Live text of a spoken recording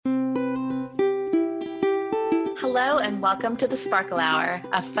Hello and welcome to the Sparkle Hour,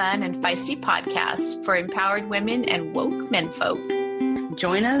 a fun and feisty podcast for empowered women and woke menfolk.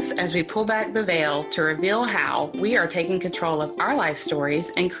 Join us as we pull back the veil to reveal how we are taking control of our life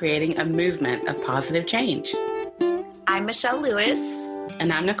stories and creating a movement of positive change. I'm Michelle Lewis.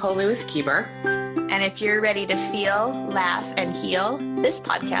 And I'm Nicole Lewis-Keeber. And if you're ready to feel, laugh, and heal, this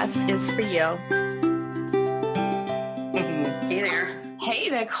podcast is for you. Hey there. Hey,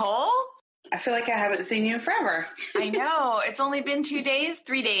 Nicole. I feel like I haven't seen you in forever. I know. It's only been 3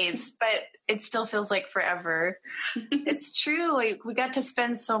 days, but it still feels like forever. It's true. Like, we got to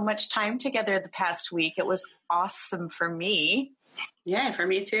spend so much time together the past week. It was awesome for me. Yeah, for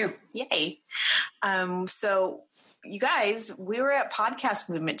me too. Yay. So you guys, we were at Podcast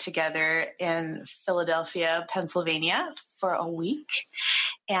Movement together in Philadelphia, Pennsylvania for a week.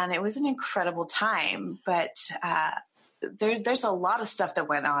 And it was an incredible time, but there's a lot of stuff that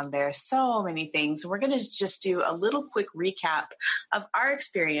went on there. So many things. We're going to just do a little quick recap of our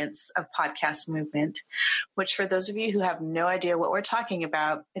experience of Podcast Movement, which for those of you who have no idea what we're talking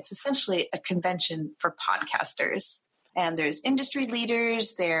about, it's essentially a convention for podcasters. And there's industry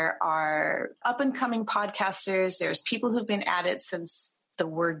leaders, there are up-and-coming podcasters, there's people who've been at it since the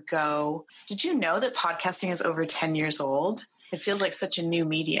word go. Did you know that podcasting is over 10 years old? It feels like such a new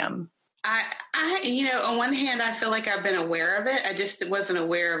medium. On one hand, I feel like I've been aware of it. I just wasn't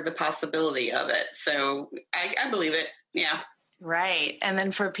aware of the possibility of it. So I believe it. Yeah. Right. And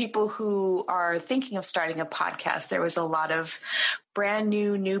then for people who are thinking of starting a podcast, there was a lot of brand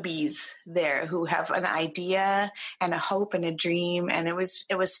new newbies there who have an idea and a hope and a dream. And it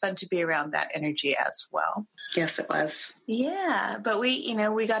was fun to be around that energy as well. Yes, it was. Yeah. But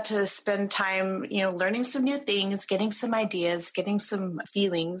we got to spend time, learning some new things, getting some ideas, getting some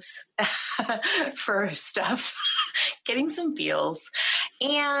feelings for stuff, getting some feels.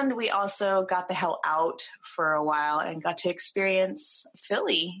 And we also got the hell out for a while and got to experience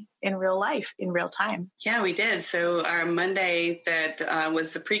Philly in real life, in real time. Yeah, we did. So our Monday that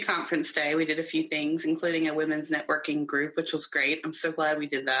was the pre-conference day, we did a few things, including a women's networking group, which was great. I'm so glad we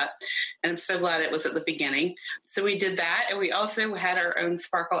did that. And I'm so glad it was at the beginning. So we did that. And we also had our own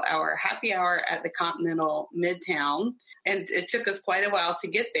Sparkle Hour happy hour at the Continental Midtown. And it took us quite a while to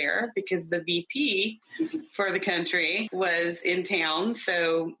get there because the VP for the country was in town.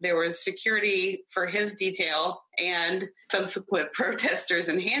 So there was security for his detail and subsequent protesters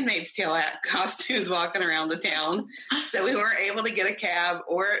in Handmaid's Tale costumes walking around the town. So we weren't able to get a cab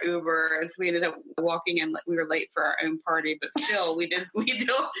or Uber. And so we ended up walking in. We were late for our own party, but still we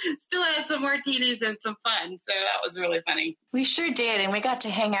still had some martinis and some fun. So that was really funny. We sure did. And we got to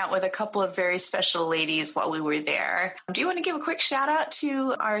hang out with a couple of very special ladies while we were there. Do you want to give a quick shout out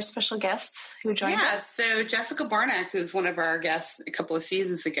to our special guests who joined us? Yeah, so Jessica Barnack, who's one of our guests a couple of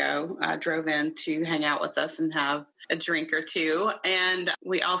seasons ago, drove in to hang out with us and have a drink or two. And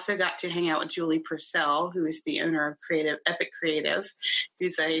we also got to hang out with Julie Purcell, who is the owner of Epic Creative,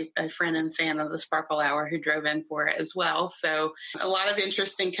 who's a friend and fan of the Sparkle Hour, who drove in for it as well. So a lot of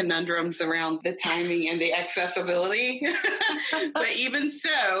interesting conundrums around the timing and the accessibility. But even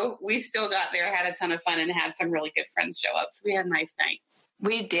so, we still got there, had a ton of fun, and had some really good friends show up. So we had a nice night.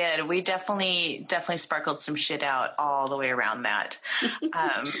 We did. We definitely sparkled some shit out all the way around that.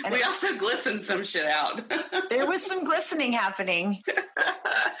 And we also glistened some shit out. There was some glistening happening.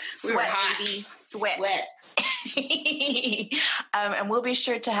 We were hot. Baby. Sweat. And we'll be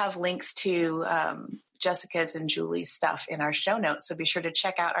sure to have links to Jessica's and Julie's stuff in our show notes. So be sure to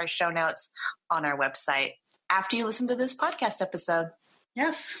check out our show notes on our website after you listen to this podcast episode.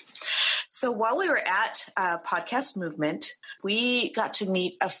 Yes. So while we were at Podcast Movement, we got to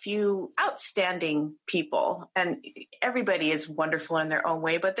meet a few outstanding people, and everybody is wonderful in their own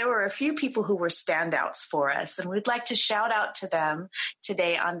way, but there were a few people who were standouts for us, and we'd like to shout out to them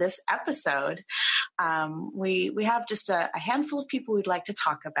today on this episode. We have just a handful of people we'd like to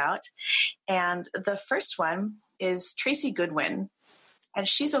talk about, and the first one is Tracy Goodwin, and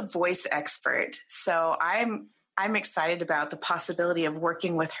she's a voice expert, so I'm excited about the possibility of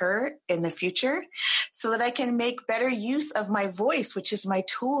working with her in the future so that I can make better use of my voice, which is my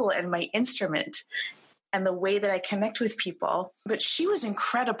tool and my instrument and the way that I connect with people. But she was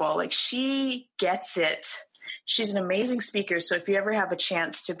incredible. Like, she gets it. She's an amazing speaker. So if you ever have a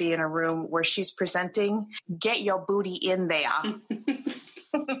chance to be in a room where she's presenting, get your booty in there.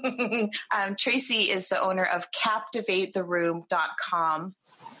 Tracy is the owner of CaptivateTheRoom.com.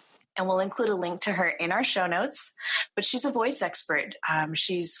 And we'll include a link to her in our show notes. But she's a voice expert.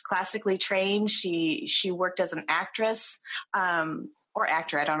 She's classically trained. She worked as an actress or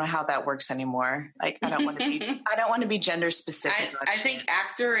actor. I don't know how that works anymore. Like, I don't want to be gender specific. I think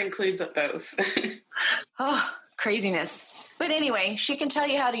actor includes both. Oh, craziness. But anyway, she can tell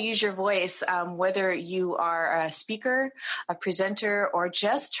you how to use your voice, whether you are a speaker, a presenter, or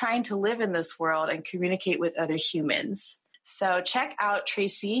just trying to live in this world and communicate with other humans. So check out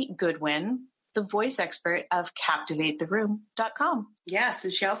Tracy Goodwin, the voice expert of CaptivateTheRoom.com. Yes,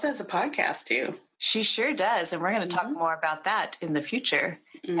 and she also has a podcast too. She sure does. And we're going to talk more about that in the future.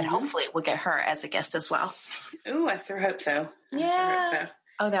 And hopefully we'll get her as a guest as well. Ooh, I sure hope so. Yeah.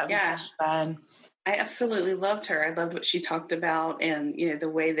 Oh, that would be such fun. I absolutely loved her. I loved what she talked about, and the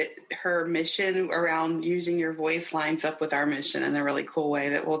way that her mission around using your voice lines up with our mission in a really cool way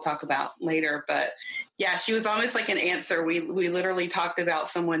that we'll talk about later. But yeah, she was almost like an answer. We literally talked about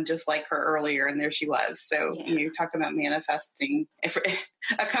someone just like her earlier, and there she was. So you talk about manifesting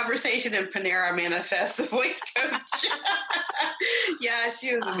a conversation in Panera Manifest, a voice coach. Yeah,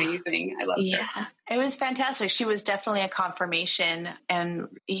 she was amazing. I loved her. It was fantastic. She was definitely a confirmation, and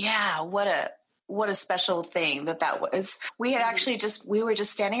what a special thing that was. We had actually we were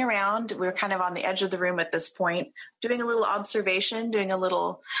just standing around. We were kind of on the edge of the room at this point, doing a little observation, doing a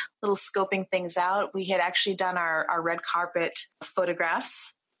little scoping things out. We had actually done our red carpet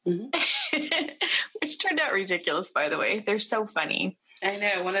photographs, which turned out ridiculous, by the way. They're so funny. I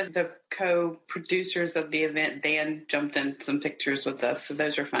know. One of the co-producers of the event, Dan, jumped in some pictures with us. So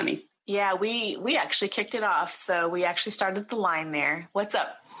those are funny. Yeah, we actually kicked it off. So we actually started the line there. What's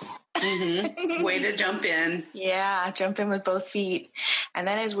up? Way to jump in. Yeah, jump in with both feet. And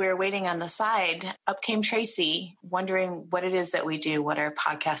then as we were waiting on the side, up came Tracy, wondering what it is that we do, what our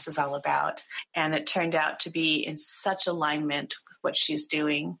podcast is all about. And it turned out to be in such alignment with what she's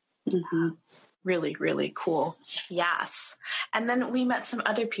doing. Really, really cool. Yes. And then we met some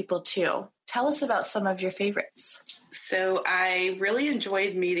other people too. Tell us about some of your favorites. So I really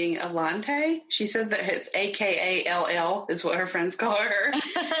enjoyed meeting Alante. She said that it's AKALL is what her friends call her.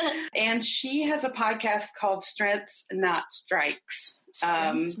 And she has a podcast called Strengths Not Strikes.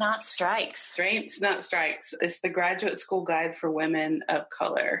 Strengths Not Strikes. Strengths Not Strikes. It's the graduate school guide for women of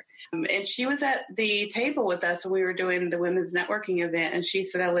color. And she was at the table with us when we were doing the women's networking event. And she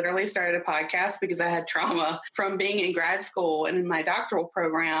said, I literally started a podcast because I had trauma from being in grad school and in my doctoral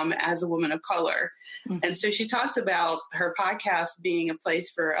program as a woman of color. And so she talked about her podcast being a place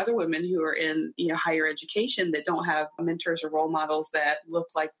for other women who are in, higher education that don't have mentors or role models that look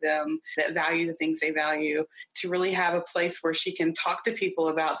like them, that value the things they value, to really have a place where she can talk to people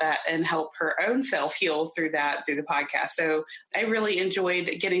about that and help her own self heal through the podcast. So I really enjoyed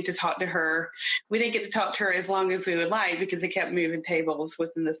getting to talk to her. We didn't get to talk to her as long as we would like because they kept moving tables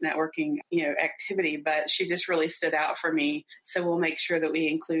within this networking, activity, but she just really stood out for me. So we'll make sure that we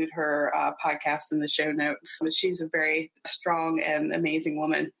include her podcast in the show notes. She's a very strong and amazing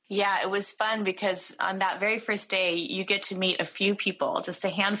woman. Yeah, it was fun because on that very first day, you get to meet a few people, just a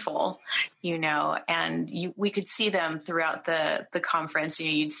handful, and we could see them throughout the conference.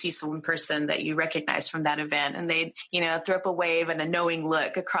 You'd see some person that you recognize from that event, and they'd, throw up a wave and a knowing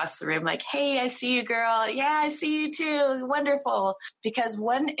look across the room like, hey, I see you, girl. Yeah, I see you too. Wonderful. Because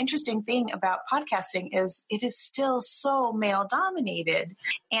one interesting thing about podcasting is it is still so male dominated.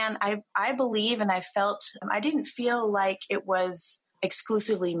 And I believe, and I didn't feel like it was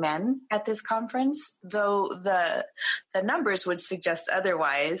exclusively men at this conference, though the numbers would suggest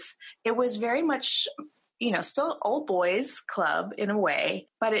otherwise. It was very much, still old boys club in a way,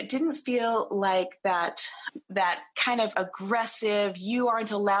 but it didn't feel like that kind of aggressive, you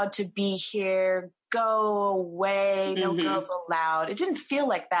aren't allowed to be here, go away, no girls allowed. It didn't feel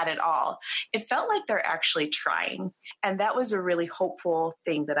like that at all. It felt like they're actually trying. And that was a really hopeful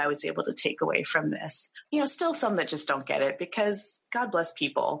thing that I was able to take away from this. Still some that just don't get it because God bless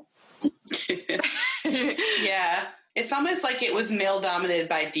people. Yeah. It's almost like it was male dominated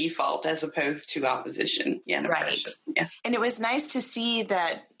by default as opposed to opposition. Yeah, right. Yeah. And it was nice to see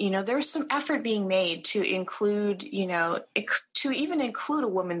that, there was some effort being made to include, to even include a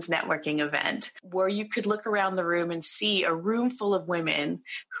women's networking event where you could look around the room and see a room full of women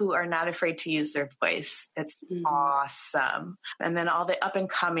who are not afraid to use their voice. It's awesome. And then all the up and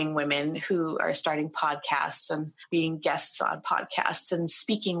coming women who are starting podcasts and being guests on podcasts and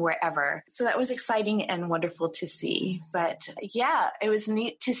speaking wherever. So that was exciting and wonderful to see. But yeah, it was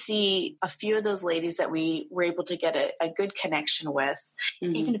neat to see a few of those ladies that we were able to get a good connection with,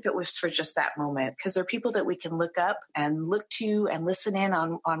 even if it was for just that moment, because they're people that we can look up and look to and listen in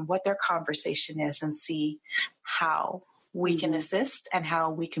on what their conversation is and see how we can assist and how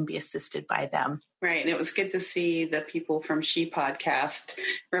we can be assisted by them. Right. And it was good to see the people from She Podcast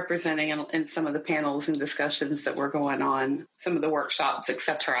representing in some of the panels and discussions that were going on, some of the workshops,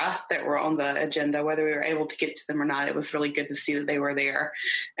 etc., that were on the agenda, whether we were able to get to them or not. It was really good to see that they were there.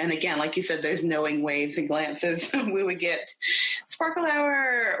 And again, like you said, those knowing waves and glances, we would get Sparkle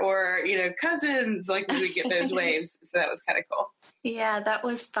Hour or, cousins, like we would get those waves. So that was kind of cool. Yeah, that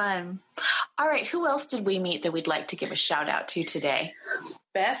was fun. All right. Who else did we meet that we'd like to give a shout out to today?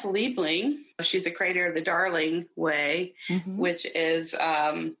 Beth Liebling. She's the creator of the Darling Way, which is, she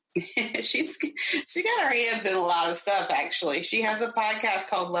got her hands in a lot of stuff, actually. She has a podcast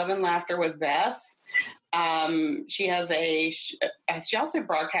called Love and Laughter with Beth. She has she also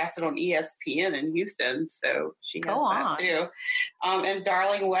broadcasted on ESPN in Houston, so she has that too. And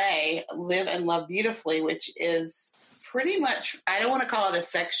Darling Way, Live and Love Beautifully, which is pretty much, I don't want to call it a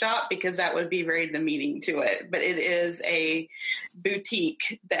sex shop because that would be very demeaning to it, but it is a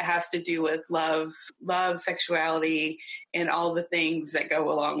boutique that has to do with love, sexuality, and all the things that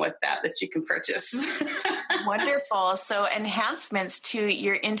go along with that you can purchase. Wonderful. So enhancements to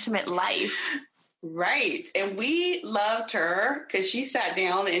your intimate life. Right. And we loved her because she sat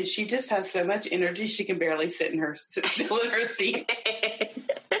down and she just has so much energy she can barely sit still in her seat.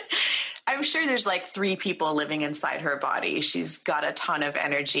 I'm sure there's like 3 people living inside her body. She's got a ton of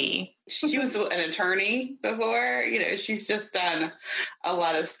energy. She was an attorney before, she's just done a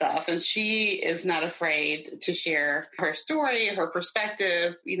lot of stuff, and she is not afraid to share her story, her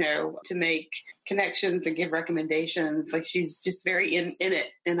perspective, to make connections and give recommendations. Like, she's just very in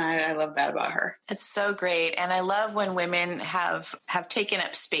it. And I love that about her. It's so great. And I love when women have taken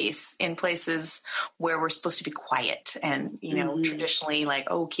up space in places where we're supposed to be quiet and, traditionally like,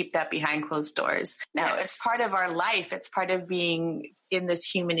 keep that behind closed doors. No, It's part of our life. It's part of being in this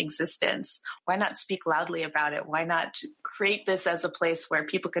human existence. Why not speak loudly about it? Why not create this as a place where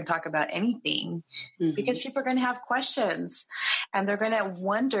people can talk about anything? Because people are going to have questions and they're going to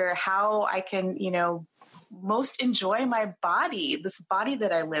wonder how I can, most enjoy my body, this body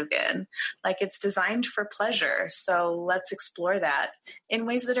that I live in. Like, it's designed for pleasure. So let's explore that in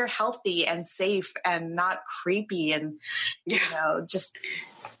ways that are healthy and safe and not creepy and, just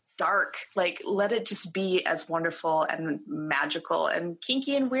dark. Like, let it just be as wonderful and magical and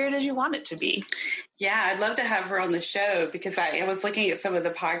kinky and weird as you want it to be. Yeah, I'd love to have her on the show because I was looking at some of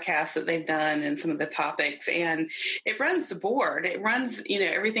the podcasts that they've done and some of the topics, and it runs the board. It runs,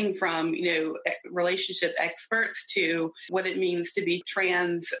 everything from, relationship experts to what it means to be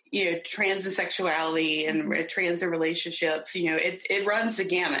trans, trans and sexuality and trans and relationships. It runs the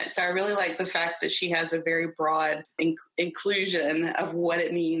gamut. So I really like the fact that she has a very broad inclusion of what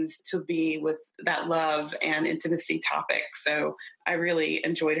it means to be with that love and intimacy topic. So I really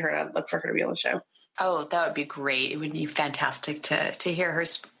enjoyed her. I'd love for her to be on the show. Oh, that would be great. It would be fantastic to hear her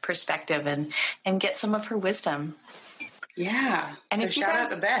perspective and get some of her wisdom. Yeah. And so if shout out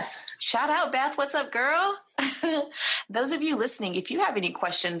to Beth. Shout out, Beth. What's up, girl? Those of you listening, if you have any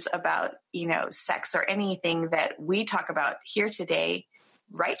questions about, sex or anything that we talk about here today,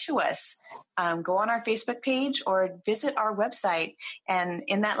 write to us. Go on our Facebook page or visit our website. And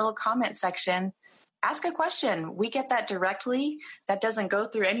in that little comment section, ask a question. We get that directly. That doesn't go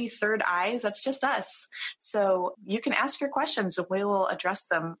through any third eyes. That's just us. So you can ask your questions and we will address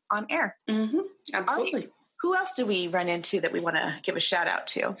them on air. Absolutely. Who else do we run into that we want to give a shout out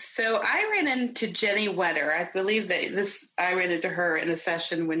to? So I ran into Jenny Wetter. I believe that I ran into her in a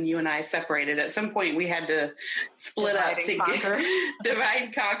session when you and I separated. At some point we had to split up to divide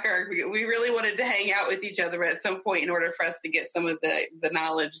and conquer. We really wanted to hang out with each other at some point in order for us to get some of the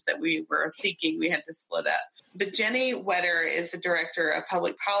knowledge that we were seeking. We had to split up. But Jenny Wetter is the director of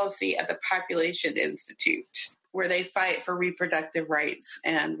public policy at the Population Institute, where they fight for reproductive rights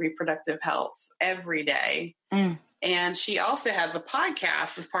and reproductive health every day. And she also has a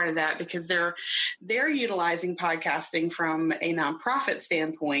podcast as part of that because they're utilizing podcasting from a nonprofit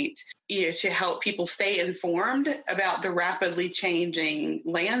standpoint, to help people stay informed about the rapidly changing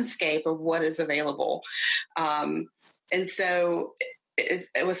landscape of what is available. And so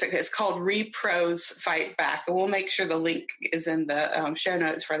it's called Repros Fight Back, and we'll make sure the link is in the show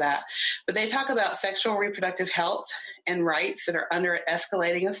notes for that. But they talk about sexual reproductive health and rights that are under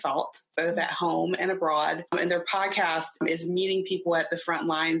escalating assault, both at home and abroad. And their podcast is meeting people at the front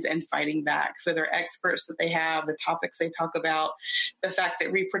lines and fighting back. So they're experts that they have, the topics they talk about, the fact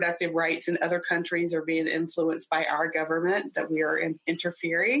that reproductive rights in other countries are being influenced by our government, that we are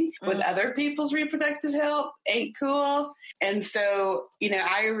interfering with other people's reproductive health ain't cool. And so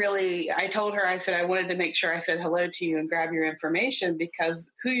I told her, I said, I wanted to make sure I said hello to you and grab your information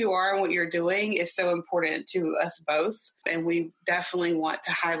because who you are and what you're doing is so important to us both. And we definitely want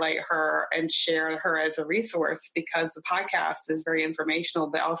to highlight her and share her as a resource because the podcast is very informational,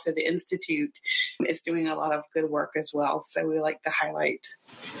 but also the Institute is doing a lot of good work as well. So we like to highlight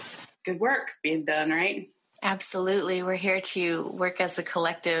good work being done, right? Absolutely. We're here to work as a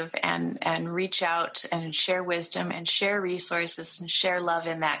collective and reach out and share wisdom and share resources and share love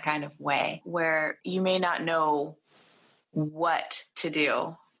in that kind of way where you may not know what to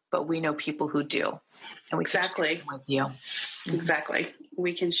do, but we know people who do. And we can share them with you. Exactly.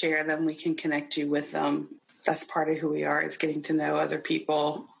 We can share them. We can connect you with them. That's part of who we are, is getting to know other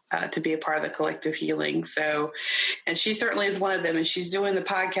people to be a part of the collective healing. So, and she certainly is one of them. And she's doing the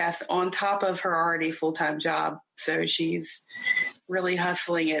podcast on top of her already full-time job. So she's really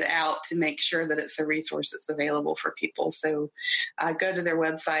hustling it out to make sure that it's a resource that's available for people. So go to their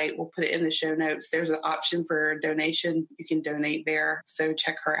website. We'll put it in the show notes. There's an option for donation. You can donate there. So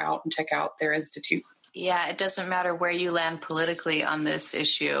check her out and check out their institute. Yeah, it doesn't matter where you land politically on this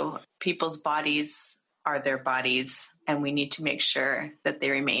issue. People's bodies are their bodies, and we need to make sure that they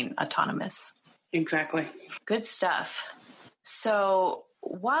remain autonomous. Exactly. Good stuff. So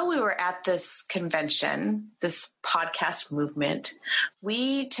while we were at this convention, this podcast movement,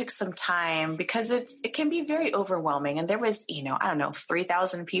 we took some time because it can be very overwhelming. And there was,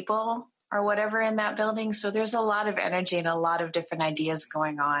 3,000 people or whatever in that building. So there's a lot of energy and a lot of different ideas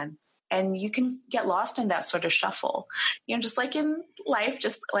going on. And you can get lost in that sort of shuffle, just like in life,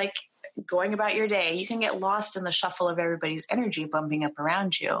 just like going about your day, you can get lost in the shuffle of everybody's energy bumping up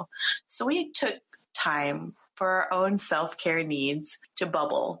around you. So we took time for our own self-care needs to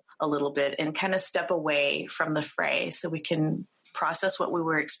bubble a little bit and kind of step away from the fray so we can process what we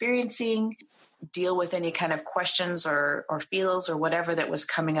were experiencing, deal with any kind of questions or feels or whatever that was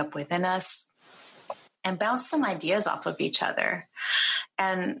coming up within us, and bounce some ideas off of each other.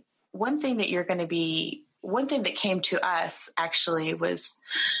 And one thing that came to us actually was,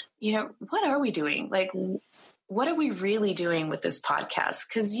 what are we doing? Like, what are we really doing with this podcast?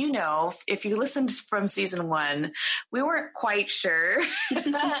 Because, if you listened from season 1, we weren't quite sure.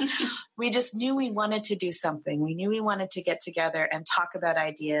 We just knew we wanted to do something. We knew we wanted to get together and talk about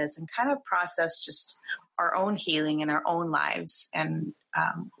ideas and kind of process just our own healing in our own lives and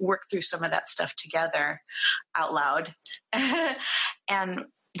work through some of that stuff together out loud. And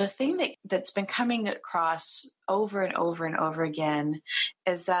the thing that's been coming across over and over and over again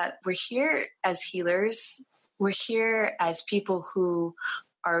is that we're here as healers. We're here as people who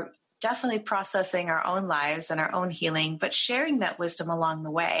are definitely processing our own lives and our own healing, but sharing that wisdom along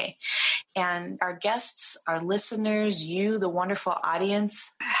the way. And our guests, our listeners, you, the wonderful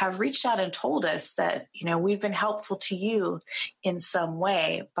audience, have reached out and told us that, we've been helpful to you in some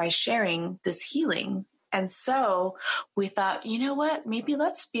way by sharing this healing. And so we thought, maybe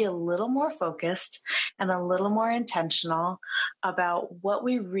let's be a little more focused and a little more intentional about what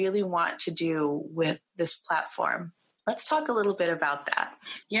we really want to do with this platform. Let's talk a little bit about that.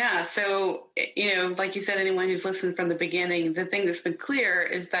 Yeah. So, like you said, anyone who's listened from the beginning, the thing that's been clear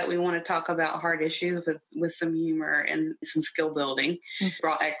is that we want to talk about hard issues with some humor and some skill building. Mm-hmm.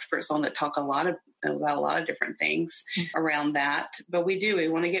 Brought experts on that talk about a lot of different things around that. But we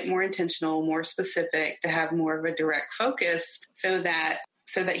want to get more intentional, more specific, to have more of a direct focus so that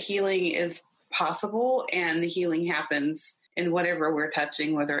healing is possible and the healing happens in whatever we're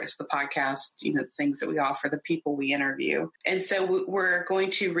touching, whether it's the podcast, the things that we offer, the people we interview. And so we're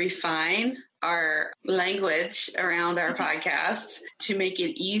going to refine our language around our podcasts to make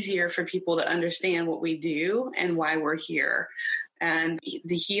it easier for people to understand what we do and why we're here. And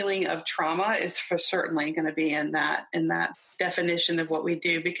the healing of trauma is for certainly going to be in that definition of what we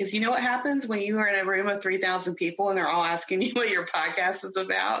do. Because you know what happens when you are in a room of 3,000 people and they're all asking you what your podcast is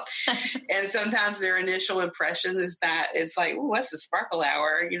about? And sometimes their initial impression is that it's like, what's the sparkle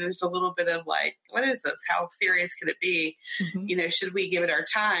hour? There's a little bit of like, what is this? How serious could it be? Mm-hmm. Should we give it our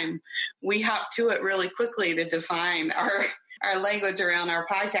time? We hop to it really quickly to define our language around our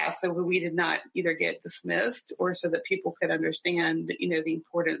podcast so we did not either get dismissed or so that people could understand, the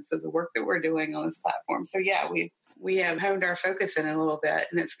importance of the work that we're doing on this platform. So yeah, we have honed our focus in a little bit,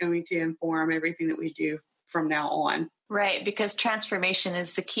 and it's going to inform everything that we do from now on. Right, because transformation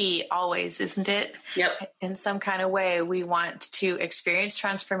is the key always, isn't it? Yep. In some kind of way, we want to experience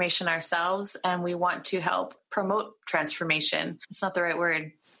transformation ourselves, and we want to help promote transformation. It's not the right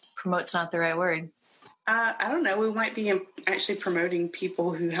word. Promote's not the right word. I don't know. We might be actually promoting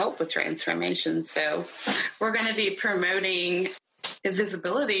people who help with transformation. So we're going to be promoting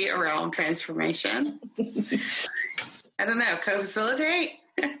visibility around transformation. I don't know, co-facilitate?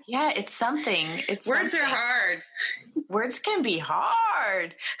 Yeah, it's something. Words are hard. Words can be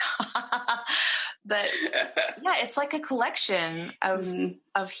hard. But yeah, it's like a collection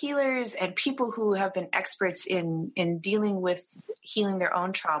of healers and people who have been experts in dealing with healing their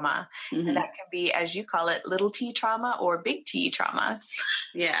own trauma. And that can be, as you call it, little T trauma or big T trauma.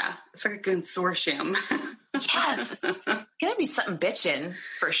 Yeah, it's like a consortium. Yes, it's gonna be something bitching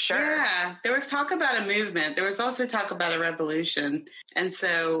for sure. Yeah, there was talk about a movement. There was also talk about a revolution. And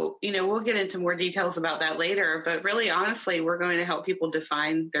so, we'll get into more details about that later. But really, honestly, we're going to help people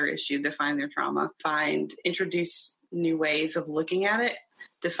define their issue, define their trauma, introduce new ways of looking at it,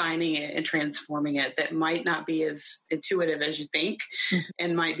 defining it and transforming it that might not be as intuitive as you think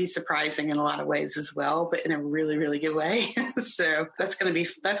and might be surprising in a lot of ways as well, but in a really, really good way. So that's going to be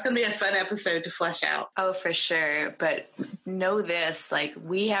a fun episode to flesh out. Oh, for sure. But know this, like,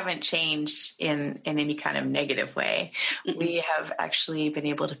 we haven't changed in any kind of negative way. We have actually been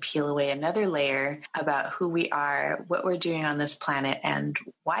able to peel away another layer about who we are, what we're doing on this planet, and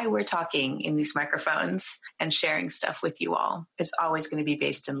why we're talking in these microphones and sharing stuff with you all. It's always going to be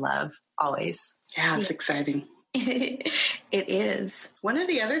based in love, always. Yeah, it's exciting. It is. One of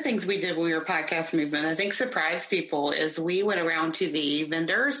the other things we did when we were Podcast Movement, I think surprised people, is we went around to the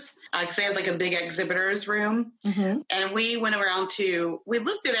vendors because they had like a big exhibitors room. And we went around we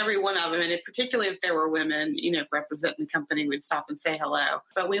looked at every one of them, and particularly if there were women, representing the company, we'd stop and say hello.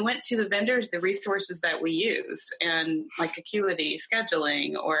 But we went to the vendors, the resources that we use, and like Acuity,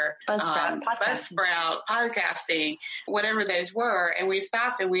 scheduling, or Buzzsprout, podcasting, whatever those were. And we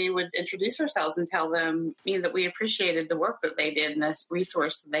stopped and we would introduce ourselves and tell them that we appreciated the work that they did and this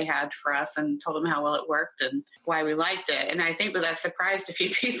resource that they had for us, and told them how well it worked and why we liked it. And I think that surprised a few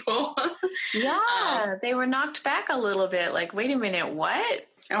people. Yeah, they were knocked back a little bit. Like, wait a minute, what?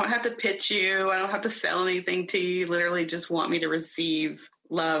 I don't have to pitch you. I don't have to sell anything to you. You literally just want me to receive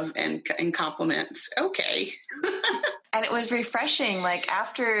love and compliments. Okay. And it was refreshing. Like,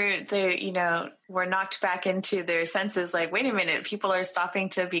 after they, were knocked back into their senses, like, wait a minute, people are stopping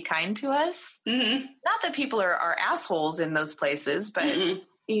to be kind to us. Not that people are assholes in those places, but,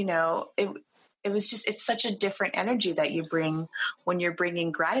 it was just, it's such a different energy that you bring when you're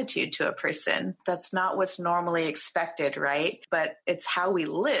bringing gratitude to a person. That's not what's normally expected, right? But it's how we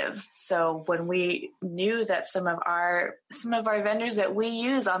live. So when we knew that some of our vendors that we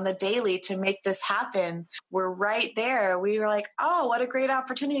use on the daily to make this happen were right there, we were like, oh, what a great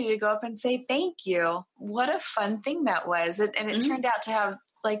opportunity to go up and say thank you. What a fun thing that was. And it turned out to have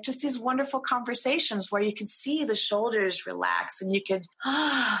like just these wonderful conversations where you could see the shoulders relax and you could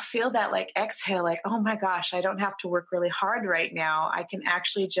feel that like exhale, like, oh my gosh, I don't have to work really hard right now. I can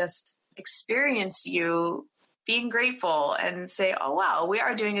actually just experience you being grateful and say, oh, wow, we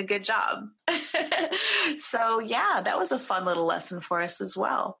are doing a good job. So yeah, that was a fun little lesson for us as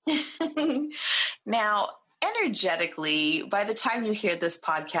well. Now, energetically, by the time you hear this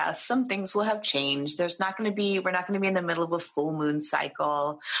podcast, some things will have changed. We're not going to be in the middle of a full moon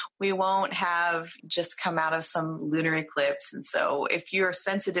cycle. We won't have just come out of some lunar eclipse. And so if you're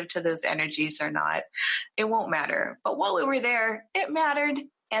sensitive to those energies or not, it won't matter. But while we were there, it mattered.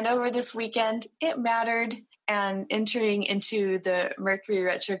 And over this weekend, it mattered. And entering into the Mercury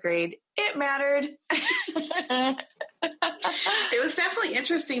Retrograde, it mattered. It was definitely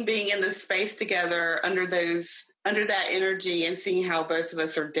interesting being in the space together under that energy and seeing how both of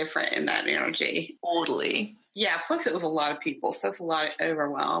us are different in that energy. Totally. Yeah, plus it was a lot of people, so it's a lot of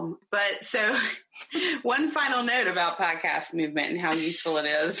overwhelm. But so one final note about Podcast Movement and how useful it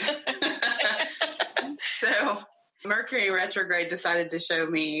is. So Mercury Retrograde decided to show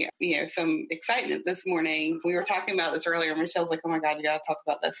me, some excitement this morning. We were talking about this earlier. Michelle's like, oh my God, you got to talk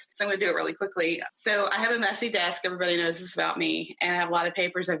about this. So I'm going to do it really quickly. So I have a messy desk. Everybody knows this about me. And I have a lot of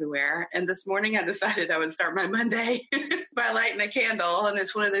papers everywhere. And this morning I decided I would start my Monday by lighting a candle. And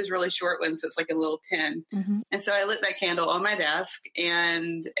it's one of those really short ones. It's like a little tin. And so I lit that candle on my desk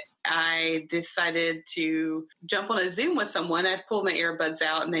and I decided to jump on a Zoom with someone. I pulled my earbuds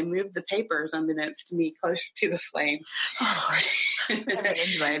out and they moved the papers unbeknownst to me closer to the flame. Oh, Lord. I'm having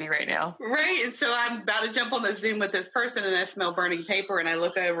anxiety right now. Right. And so I'm about to jump on the Zoom with this person and I smell burning paper and I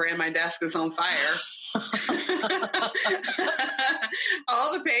look over and my desk is on fire.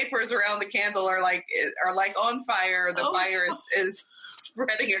 All the papers around the candle are like on fire. The fire is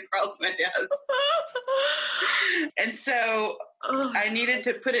spreading across my desk. And so I needed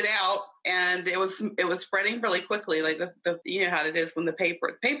to put it out and it was spreading really quickly. Like the you know how it is when the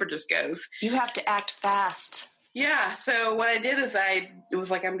paper just goes. You have to act fast. Yeah. So what I did is it was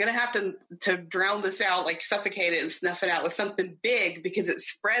like, I'm going to have to drown this out, like suffocate it and snuff it out with something big because it's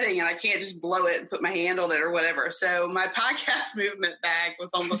spreading and I can't just blow it and put my hand on it or whatever. So my podcast movement bag was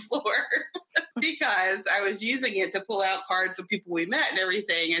on the floor because I was using it to pull out cards of people we met and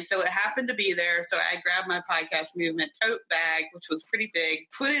everything. And so it happened to be there. So I grabbed my podcast movement tote bag, which was pretty big,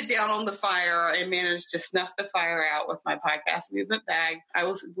 put it down on the fire and managed to snuff the fire out with my podcast movement bag.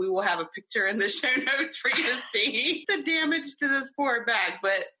 We will have a picture in the show notes for you to see the damage to this poor bag,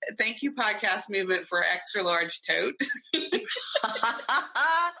 but thank you, Podcast Movement, for extra large tote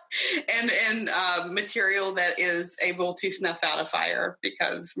and material that is able to snuff out a fire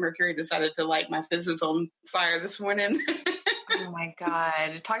because Mercury decided to light my fizzes on fire this morning. Oh my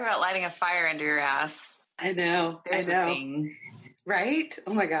God. Talk about lighting a fire under your ass. I know. There's a thing. Right?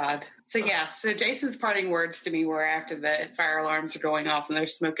 Oh my God. So yeah, so Jason's parting words to me were after the fire alarms are going off and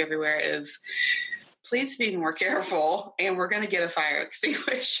there's smoke everywhere is, please be more careful, and we're going to get a fire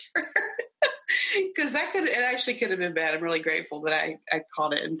extinguisher. Because it actually could have been bad. I'm really grateful that I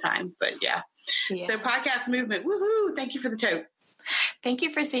caught it in time. But yeah. So Podcast Movement, woohoo! Thank you for the tote. Thank you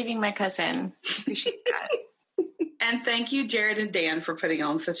for saving my cousin. Appreciate that. And thank you, Jared and Dan, for putting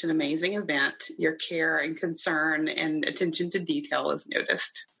on such an amazing event. Your care and concern and attention to detail is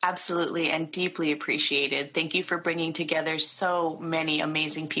noticed. Absolutely, and deeply appreciated. Thank you for bringing together so many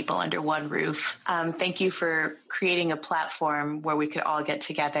amazing people under one roof. Thank you for creating a platform where we could all get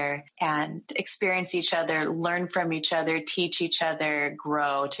together and experience each other, learn from each other, teach each other,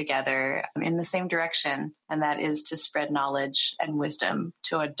 grow together in the same direction. And that is to spread knowledge and wisdom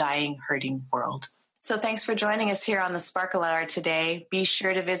to a dying, hurting world. So thanks for joining us here on the Sparkle Hour today. Be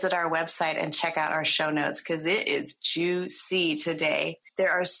sure to visit our website and check out our show notes because it is juicy today. There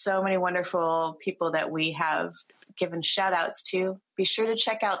are so many wonderful people that we have given shout outs to. Be sure to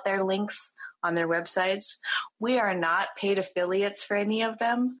check out their links on their websites. We are not paid affiliates for any of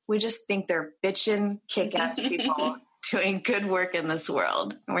them. We just think they're bitchin', kick-ass people doing good work in this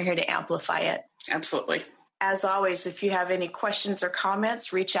world. And we're here to amplify it. Absolutely. As always, if you have any questions or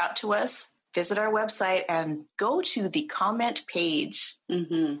comments, reach out to us. Visit our website and go to the comment page.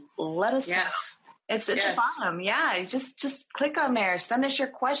 Mm-hmm. Let us know. It's yes. fun. Yeah, just click on there. Send us your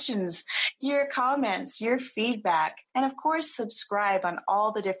questions, your comments, your feedback, and of course, subscribe on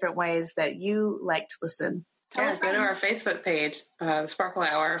all the different ways that you like to listen. Yeah, go to our Facebook page, the Sparkle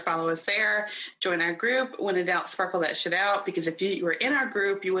Hour. Follow us there. Join our group. When in doubt, sparkle that shit out. Because if you were in our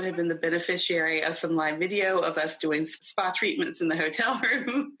group, you would have been the beneficiary of some live video of us doing spa treatments in the hotel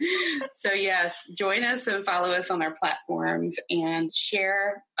room. So yes, join us and follow us on our platforms and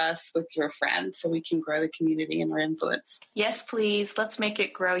share us with your friends so we can grow the community and our influence. Yes, please. Let's make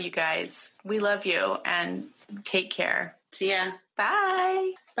it grow, you guys. We love you and take care. See ya.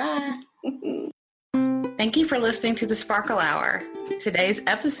 Bye. Bye. Thank you for listening to the Sparkle Hour. Today's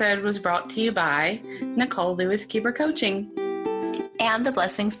episode was brought to you by Nicole Lewis-Keeber Coaching and the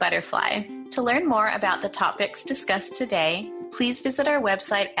Blessings Butterfly. To learn more about the topics discussed today, please visit our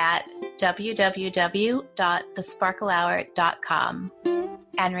website at www.thesparklehour.com.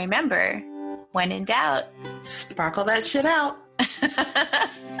 And remember, when in doubt, sparkle that shit out.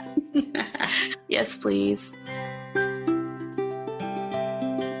 Yes, please.